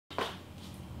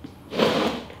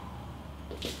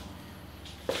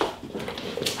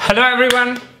Hello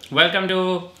everyone, welcome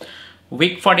to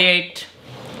week 48.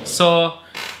 So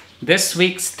this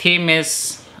week's theme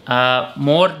is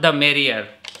more the merrier,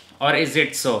 or is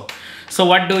it so? So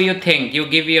what do you think? You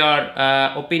give your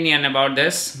opinion about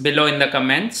this below in the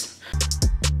comments.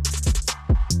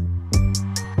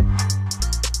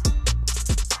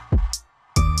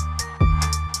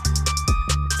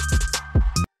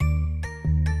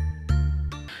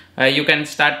 You can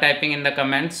start typing in the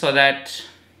comments so that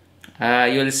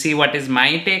you will see what is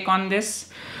my take on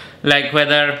this, like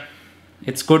whether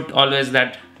it's good always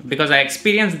that, because I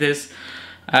experienced this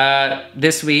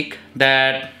this week,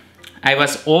 that I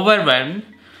was overwhelmed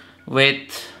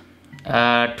with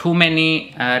too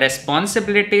many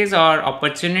responsibilities or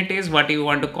opportunities, what you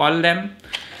want to call them.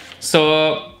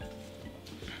 So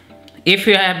if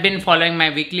you have been following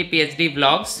my weekly PhD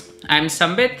vlogs, I'm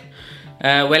Sambit.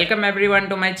 Welcome everyone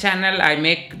to my channel. I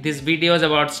make these videos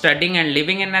about studying and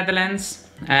living in Netherlands,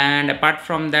 and apart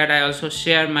from that I also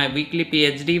share my weekly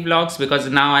PhD vlogs, because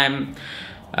now I'm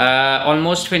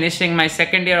almost finishing my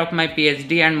second year of my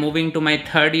PhD and moving to my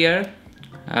third year.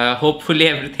 Hopefully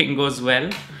everything goes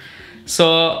well.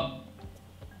 So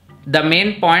the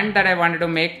main point that I wanted to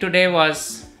make today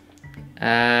was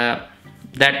that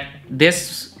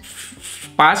this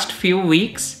past few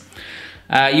weeks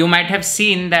you might have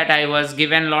seen that I was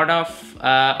given a lot of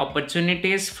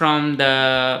opportunities from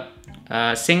the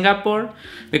Singapore,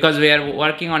 because we are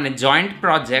working on a joint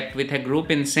project with a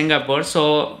group in Singapore.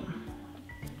 So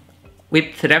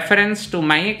with reference to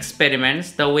my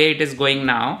experiments, the way it is going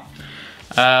now,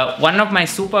 one of my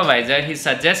supervisor, he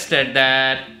suggested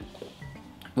that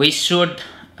we should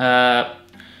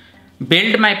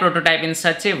build my prototype in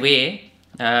such a way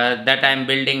that I'm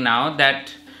building now,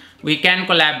 that we can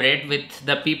collaborate with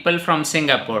the people from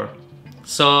Singapore.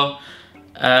 So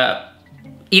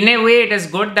in a way it is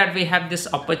good that we have this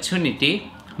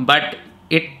opportunity, but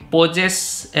it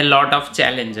poses a lot of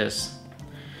challenges.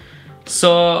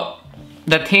 So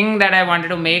the thing that I wanted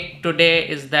to make today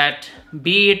is that,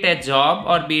 be it a job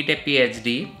or be it a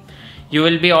PhD, you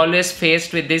will be always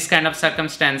faced with this kind of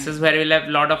circumstances where you will have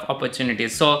a lot of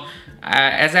opportunities. So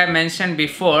as I mentioned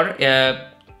before,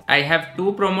 I have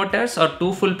two promoters or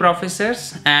two full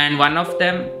professors, and one of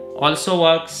them also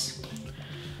works.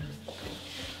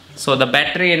 So the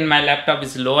battery in my laptop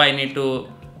is low. I need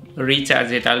to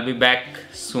recharge it. I'll be back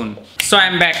soon. So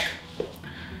I'm back.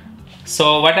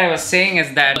 So what I was saying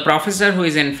is that the professor who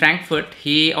is in Frankfurt,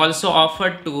 he also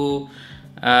offered to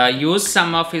use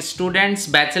some of his students,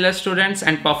 bachelor students,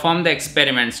 and perform the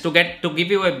experiments. To give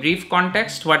you a brief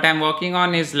context, what I'm working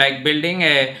on is like building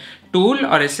a tool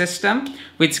or a system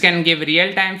which can give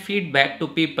real-time feedback to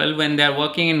people when they are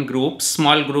working in groups,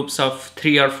 small groups of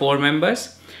 3 or 4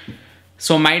 members.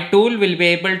 So my tool will be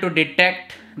able to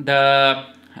detect the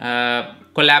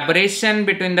collaboration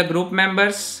between the group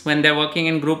members when they're working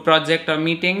in group project or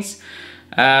meetings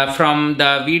from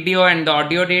the video and the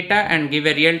audio data, and give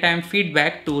a real-time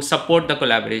feedback to support the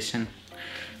collaboration.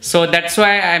 So that's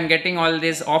why I'm getting all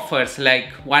these offers,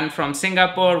 like one from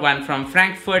Singapore, one from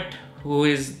Frankfurt, who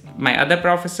is my other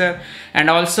professor, and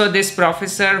also this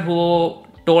professor who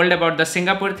told about the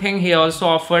Singapore thing, he also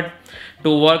offered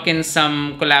to work in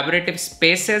some collaborative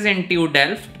spaces in TU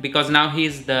Delft, because now he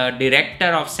is the director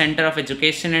of Center of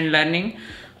Education and Learning,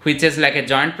 which is like a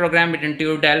joint program between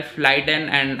TU Delft, Leiden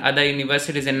and other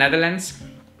universities in Netherlands.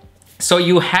 So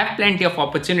you have plenty of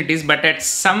opportunities, but at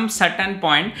some certain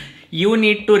point you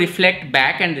need to reflect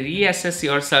back and reassess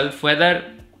yourself whether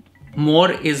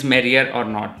more is merrier or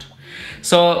not.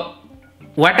 So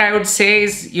what I would say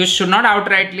is, you should not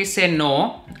outrightly say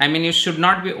no. I mean, you should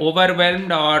not be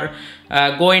overwhelmed or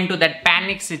go into that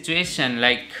panic situation,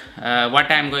 like what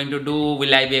I'm going to do,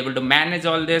 will I be able to manage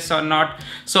all this or not?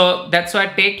 So that's why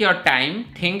take your time,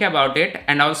 think about it,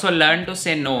 and also learn to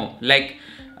say no. Like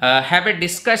have a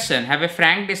discussion, have a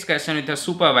frank discussion with your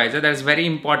supervisor. That's very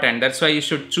important. That's why you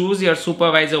should choose your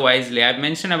supervisor wisely. I've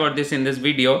mentioned about this in this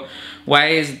video.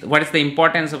 What is the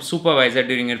importance of supervisor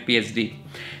during your PhD?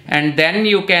 And then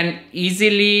you can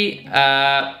easily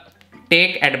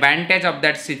take advantage of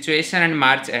that situation and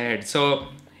march ahead. So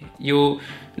you,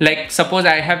 like, suppose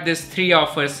I have these 3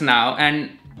 offers now,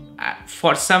 and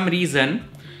for some reason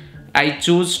I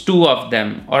choose 2 of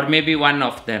them or maybe 1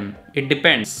 of them. It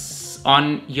depends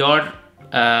on your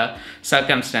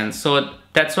circumstance. So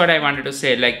that's what I wanted to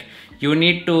say. Like, you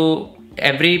need to,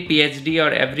 every PhD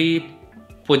or every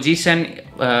position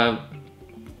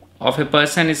of a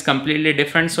person is completely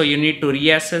different, so you need to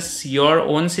reassess your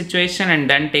own situation and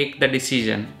then take the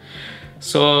decision.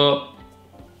 So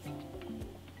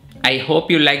I hope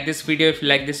you like this video. If you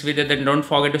like this video, then don't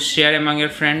forget to share among your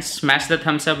friends, smash the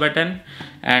thumbs up button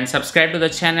and subscribe to the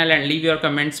channel, and leave your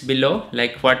comments below,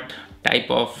 like what type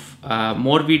of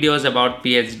more videos about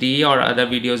PhD or other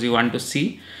videos you want to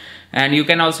see. And you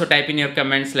can also type in your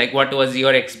comments like what was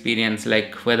your experience,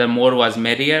 like whether more was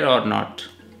merrier or not.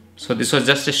 So this was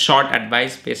just a short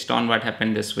advice based on what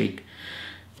happened this week.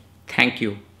 Thank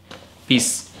you.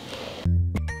 Peace.